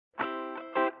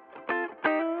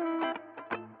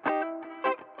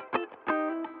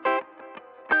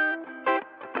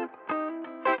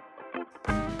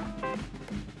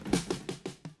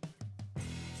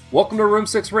Welcome to Room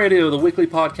 6 Radio, the weekly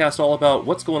podcast all about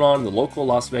what's going on in the local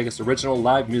Las Vegas original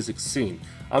live music scene.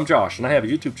 I'm Josh, and I have a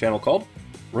YouTube channel called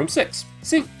Room 6.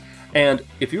 See? And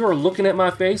if you are looking at my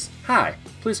face, hi.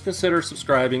 Please consider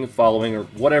subscribing, following, or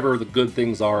whatever the good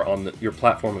things are on your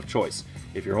platform of choice.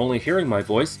 If you're only hearing my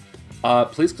voice,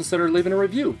 please consider leaving a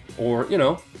review, or,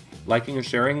 liking and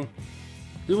sharing,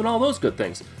 doing all those good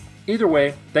things. Either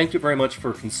way, thank you very much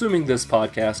for consuming this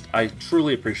podcast. I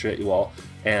truly appreciate you all.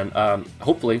 And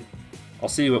hopefully, I'll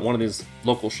see you at one of these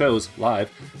local shows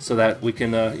live so that we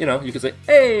can, you can say,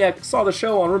 hey, I saw the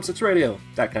show on Room 6 Radio,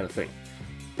 that kind of thing.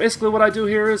 Basically, what I do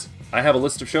here is I have a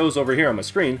list of shows over here on my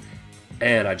screen,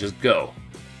 and I just go.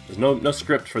 There's no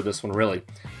script for this one, really.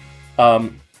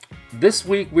 This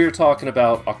week, we're talking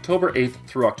about October 8th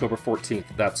through October 14th.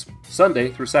 That's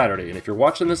Sunday through Saturday. And if you're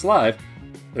watching this live,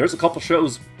 there's a couple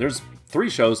shows. There's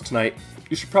 3 shows tonight.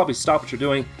 You should probably stop what you're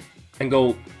doing and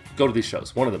go to these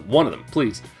shows. One of them,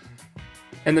 please.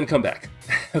 And then come back.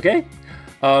 Okay?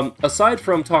 Aside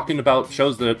from talking about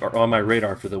shows that are on my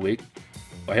radar for the week,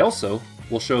 I also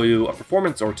will show you a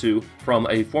performance or two from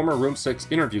a former Room 6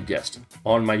 interview guest.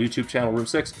 On my YouTube channel, Room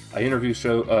 6, I interview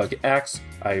acts,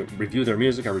 I review their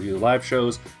music, I review live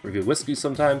shows, review whiskey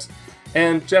sometimes,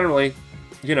 and generally,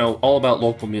 all about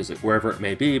local music, wherever it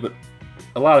may be, but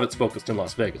a lot of it's focused in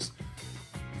Las Vegas.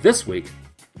 This week,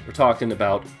 we're talking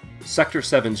about Sector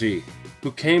 7G,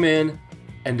 who came in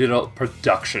and did a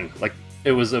production. Like,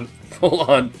 it was a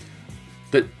full-on,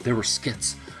 there were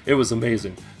skits. It was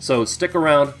amazing. So stick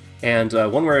around, and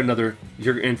one way or another,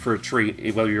 you're in for a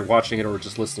treat, whether you're watching it or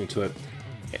just listening to it.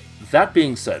 That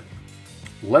being said,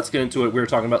 let's get into it. We're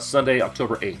talking about Sunday,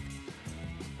 October 8th.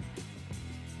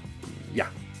 Yeah.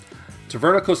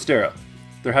 Taverna Costera.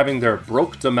 They're having their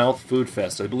Broke to Mouth Food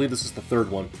Fest. I believe this is the 3rd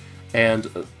one. And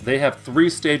they have 3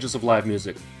 stages of live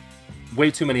music. Way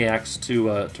too many acts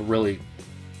to really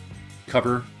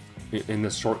cover in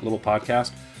this short little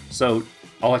podcast. So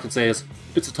all I can say is,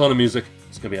 it's a ton of music.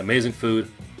 It's going to be amazing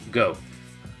food. Go.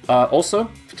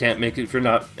 Also, if you can't make it, if you're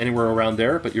not anywhere around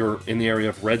there, but you're in the area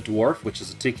of Red Dwarf, which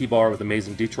is a tiki bar with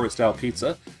amazing Detroit-style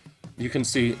pizza, you can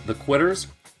see The Quitters,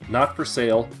 Not For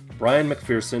Sale, Brian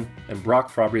McPherson, and Brock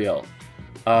Fabriel.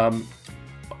 And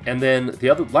then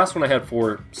the last one I had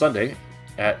for Sunday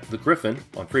at the Griffin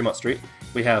on Fremont Street,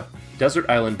 we have Desert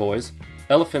Island Boys,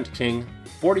 Elephant King,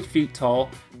 40 Feet Tall,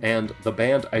 and the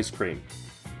band Ice Cream.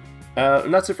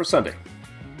 And that's it for Sunday.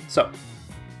 So,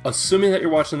 assuming that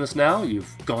you're watching this now,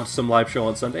 you've gone to some live show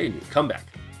on Sunday and you've come back.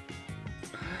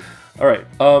 Alright,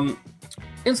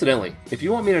 incidentally, if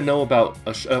you want me to know about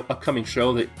a upcoming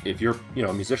show that if you're,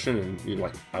 a musician and you're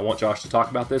like, I want Josh to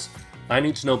talk about this, I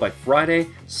need to know by Friday,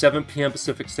 7 p.m.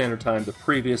 Pacific Standard Time the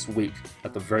previous week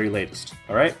at the very latest.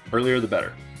 Alright? Earlier the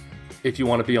better. If you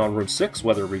want to be on Room 6,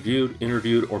 whether reviewed,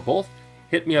 interviewed, or both,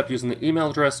 hit me up using the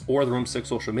email address or the Room 6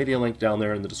 social media link down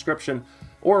there in the description,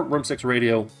 or Room 6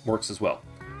 Radio works as well.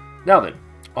 Now then,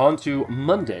 on to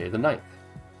Monday the 9th.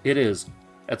 It is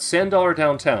at $10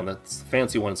 Downtown, that's the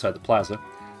fancy one inside the plaza.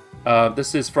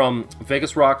 This is from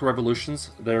Vegas Rock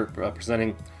Revolutions. They're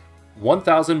presenting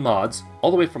 1,000 Mods,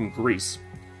 all the way from Greece,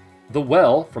 The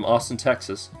Well from Austin,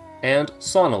 Texas, and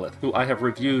Sonolith, who I have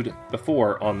reviewed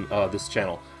before on this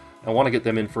channel. I want to get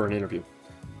them in for an interview.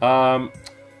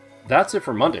 That's it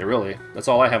for Monday, really. That's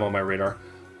all I have on my radar.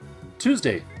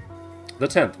 Tuesday, the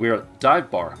 10th, we are at Dive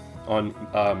Bar on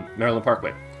Maryland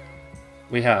Parkway.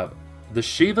 We have The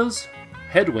Shivas,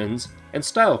 Headwinds, and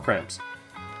Style Cramps.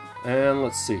 And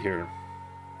let's see here.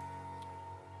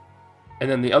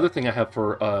 And then the other thing I have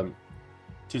for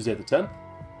Tuesday the 10th,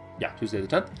 Tuesday the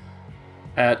 10th,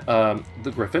 at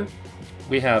the Griffin,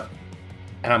 we have,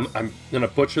 and I'm going to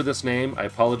butcher this name, I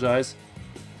apologize,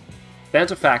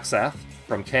 Fantafaxath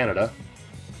from Canada.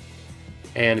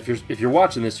 And if you're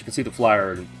watching this, you can see the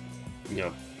flyer and,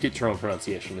 get your own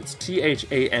pronunciation. It's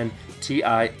Thantifaxath.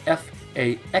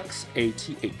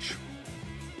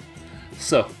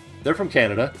 So, they're from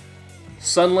Canada.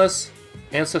 Sunless,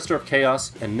 Ancestor of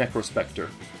Chaos, and Necrospector.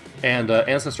 And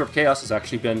Ancestor of Chaos has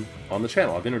actually been on the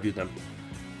channel. I've interviewed them.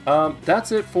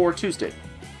 That's it for Tuesday.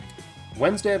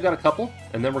 Wednesday I've got a couple,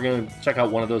 and then we're going to check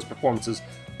out one of those performances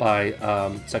by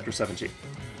Sector 7G.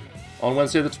 On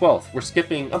Wednesday the 12th,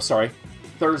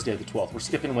 Thursday the 12th. We're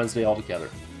skipping Wednesday altogether.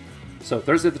 So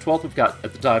Thursday the 12th, we've got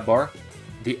at the Dive Bar,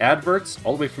 The Adverts,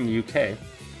 all the way from the UK,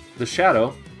 The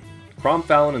Shadow, Crom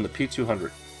Fallon, and the P200.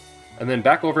 And then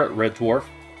back over at Red Dwarf,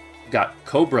 we've got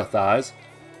Cobra Thighs,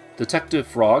 Detective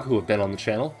Frog, who have been on the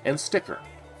channel, and Sticker.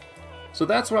 So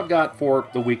that's what I've got for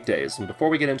the weekdays. And before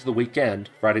we get into the weekend,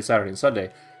 Friday, Saturday, and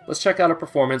Sunday, let's check out a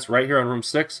performance right here on Room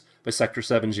 6 by Sector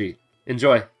 7G.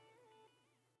 Enjoy!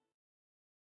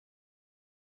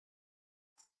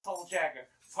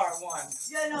 part one.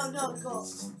 Yeah, no, go.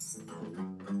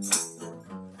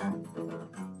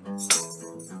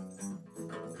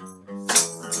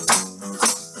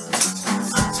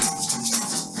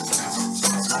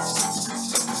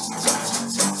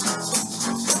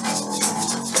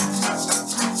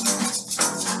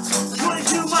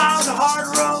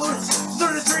 Hard road,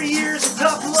 33 years of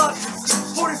tough luck,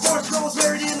 44 skulls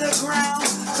buried in the ground,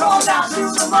 crawled down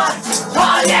through the mud.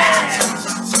 Oh yeah!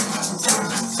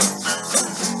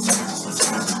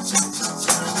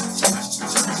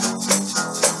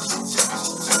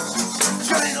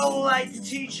 Johnny don't like the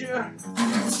teacher,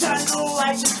 Johnny don't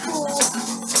like the school.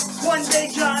 One day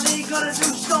Johnny gonna do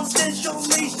something, show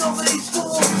me somebody's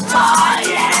fool. Oh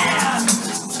yeah!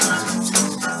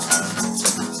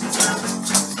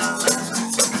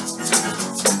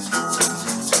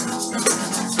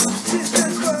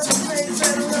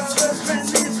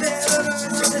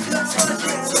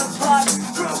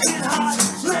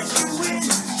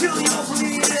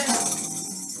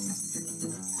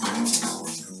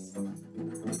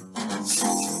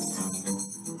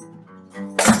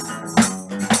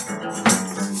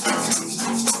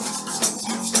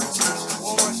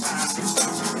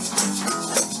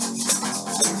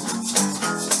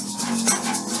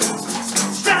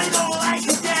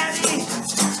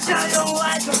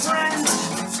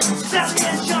 Sally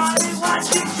and Johnny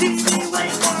watching TV,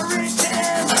 wait for it.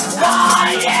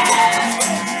 Oh yeah!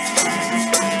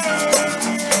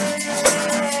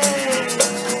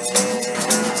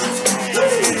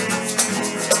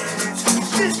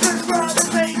 Sisters, brothers,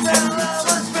 make better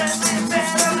lovers, friendly,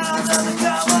 better under the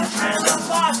cover, friend the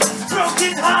boss,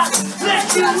 broken heart, let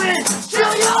you in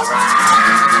till you're right.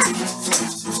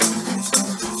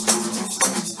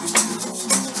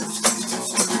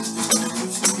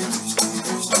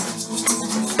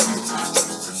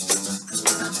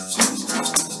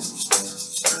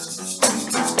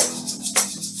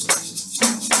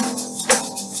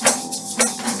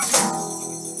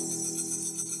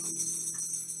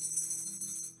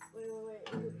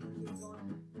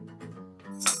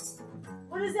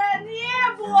 What is that in the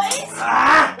air, boys?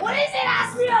 Ah! What is it? I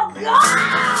smell gold!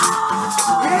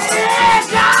 Yeah,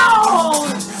 gold!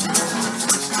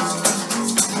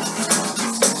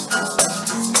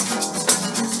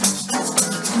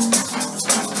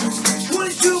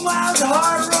 22 miles of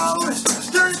hard road,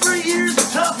 33 years of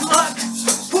tough luck,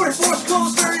 44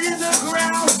 skulls buried in the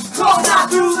ground, crawled out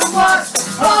through the mud.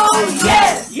 Oh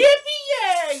yeah! Yippee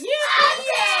yeah! Yippee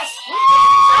yeah!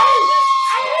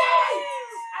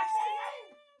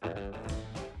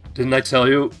 Didn't I tell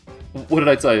you? What did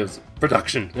I tell you? It was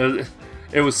production.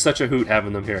 It was such a hoot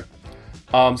having them here.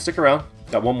 Stick around.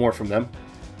 Got one more from them.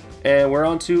 And we're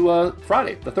on to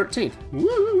Friday, the 13th.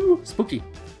 Woo! Spooky.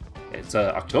 It's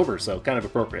October, so kind of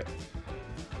appropriate.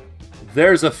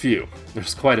 There's a few.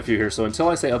 There's quite a few here, so until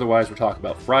I say otherwise, we're talking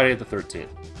about Friday the 13th.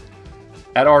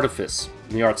 At Artifice,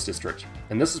 in the Arts District.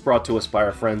 And this is brought to us by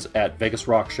our friends at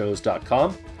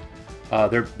VegasRockShows.com.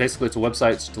 They're basically, it's a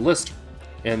website to list.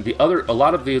 And a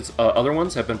lot of these other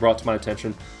ones have been brought to my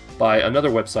attention by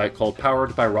another website called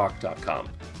PoweredByRock.com.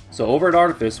 So over at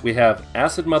Artifice, we have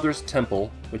Acid Mother's Temple,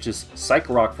 which is psych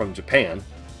rock from Japan,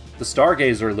 The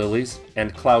Stargazer Lilies,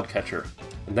 and Cloudcatcher.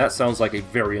 And that sounds like a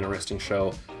very interesting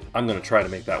show. I'm going to try to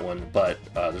make that one, but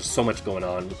there's so much going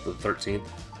on with the 13th.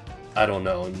 I don't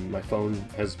know, and my phone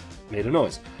has made a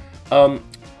noise.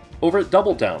 Over at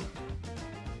Double Down,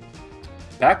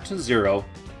 Back to Zero,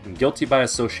 and Guilty by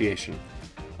Association.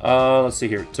 Let's see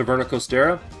here. Taverna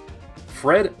Costera,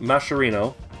 Fred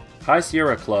Mascherino, High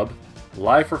Sierra Club,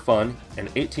 Live for Fun,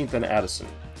 and 18th and Addison.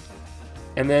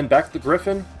 And then back to the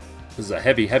Griffin. This is a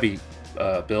heavy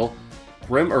bill.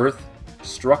 Grim Earth,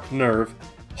 Struck Nerve,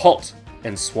 Halt,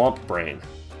 and Swamp Brain.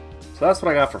 So that's what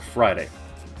I got for Friday.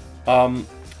 I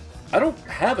don't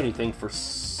have anything for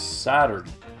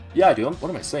Saturday. Yeah, I do. What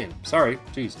am I saying? Sorry.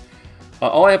 Jeez.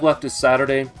 All I have left is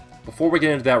Saturday. Before we get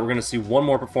into that, we're going to see one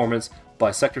more performance by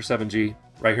Sector 7G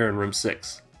right here in Room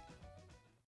 6.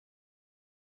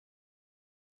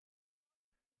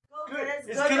 Good.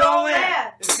 It's good on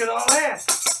land. It's good on land.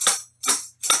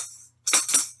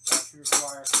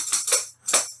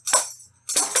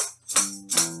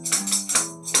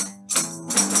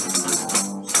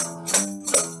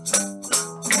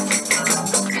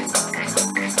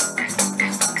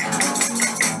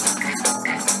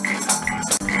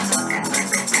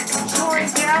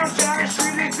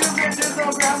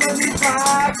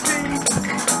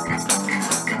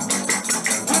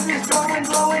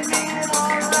 Blowing me and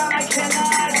all around, I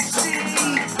cannot see.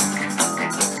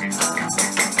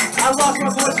 I lost my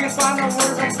voice, can't find no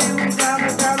words. I'm feeling down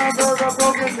and down, I'm a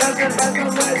broken peasant, has no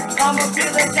legs. I'm a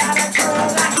feeling down and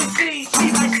I can see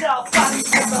my yourself. Body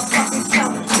check the fucking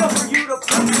self. Show for you to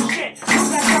put your shit. Who's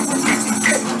that up when you see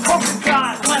fit? Hope to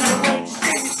God when I wait.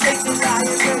 Shake it, shake it, I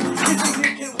am.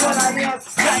 Insignificant what I am.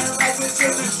 Dying like a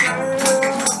different shell.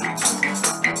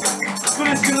 But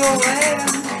it's gonna land.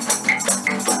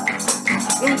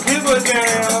 Don't give a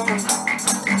damn.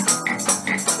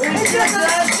 It's just a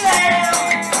sham.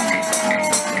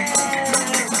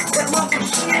 That lump of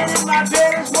shit in my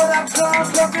bed is what I've come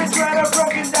from. This red a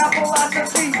broken down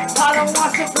philosophy. I don't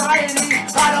want sobriety.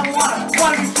 I don't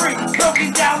wanna be free.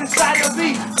 Broken down inside of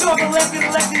me. So I'm elected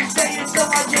to stay until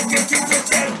I get to the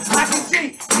day. I can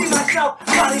see myself.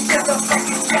 Body check the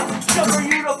fucking self. Show for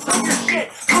you to put your shit.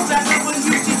 Come back up when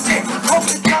you see fit. Hope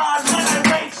to God when I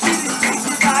wait. See this thing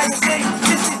is I think.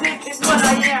 This is thinking what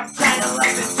I am. Trying to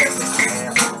let this get the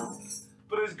jam.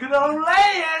 But it's good on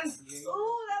land.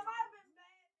 Ooh, that might have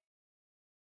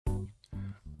been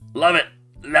bad. Love it.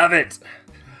 Love it.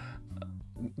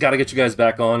 Got to get you guys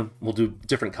back on. We'll do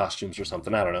different costumes or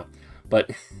something. I don't know.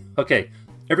 But, okay.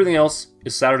 Everything else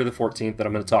is Saturday the 14th that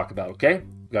I'm going to talk about, okay?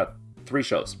 We've got 3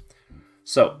 shows.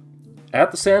 So,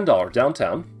 at the Sand Dollar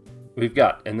downtown, we've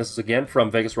got, and this is again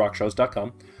from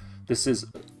VegasRockShows.com, this is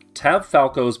Tav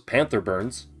Falco's Panther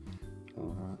Burns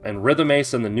and Rhythm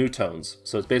Ace and the New Tones.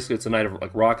 So it's a night of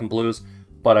like rock and blues,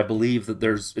 but I believe that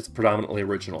it's predominantly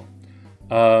original.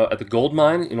 At the Gold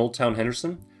Mine in Old Town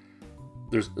Henderson,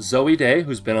 there's Zoe Day,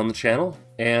 who's been on the channel,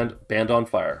 and Band on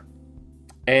Fire.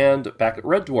 And back at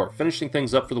Red Dwarf, finishing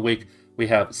things up for the week, we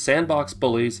have Sandbox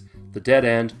Bullies, The Dead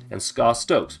End, and Ska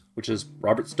Stokes, which is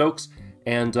Robert Stokes.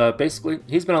 And basically,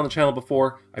 he's been on the channel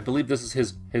before. I believe this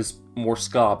is his more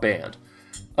ska band.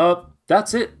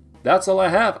 That's it. That's all I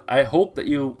have. I hope that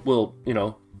you will,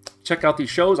 check out these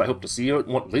shows. I hope to see you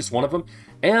at least one of them.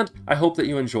 And I hope that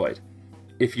you enjoyed.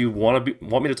 If you want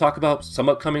me to talk about some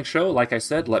upcoming show, like I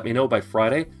said, let me know by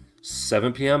Friday,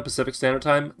 7 p.m. Pacific Standard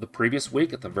Time, the previous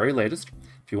week at the very latest.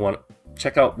 If you want to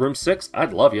check out Room 6,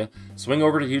 I'd love you. Swing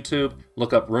over to YouTube,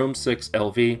 look up Room 6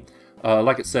 LV.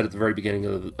 Like it said at the very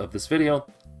beginning of this video,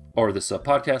 or this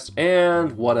podcast.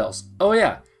 And what else? Oh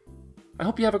yeah, I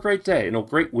hope you have a great day and a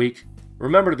great week.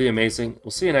 Remember to be amazing. We'll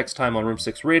see you next time on Room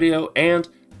 6 Radio and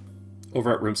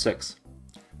over at Room 6.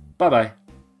 Bye-bye.